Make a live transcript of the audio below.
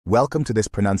Welcome to this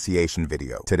pronunciation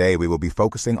video. Today we will be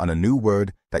focusing on a new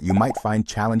word that you might find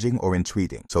challenging or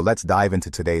intriguing. So let's dive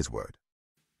into today's word.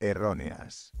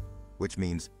 Erroneous, which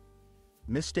means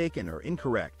mistaken or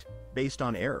incorrect, based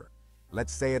on error.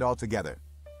 Let's say it all together.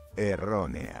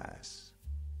 Erroneous.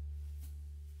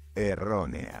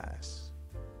 Erroneous.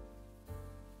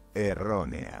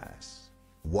 Erroneous.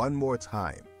 One more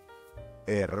time.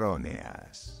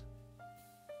 Erroneous.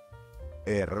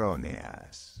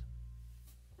 Erroneous.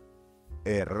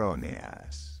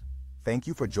 Erroneous. Thank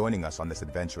you for joining us on this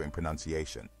adventure in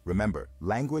pronunciation. Remember,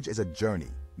 language is a journey,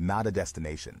 not a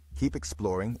destination. Keep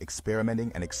exploring,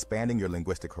 experimenting, and expanding your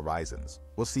linguistic horizons.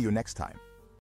 We'll see you next time.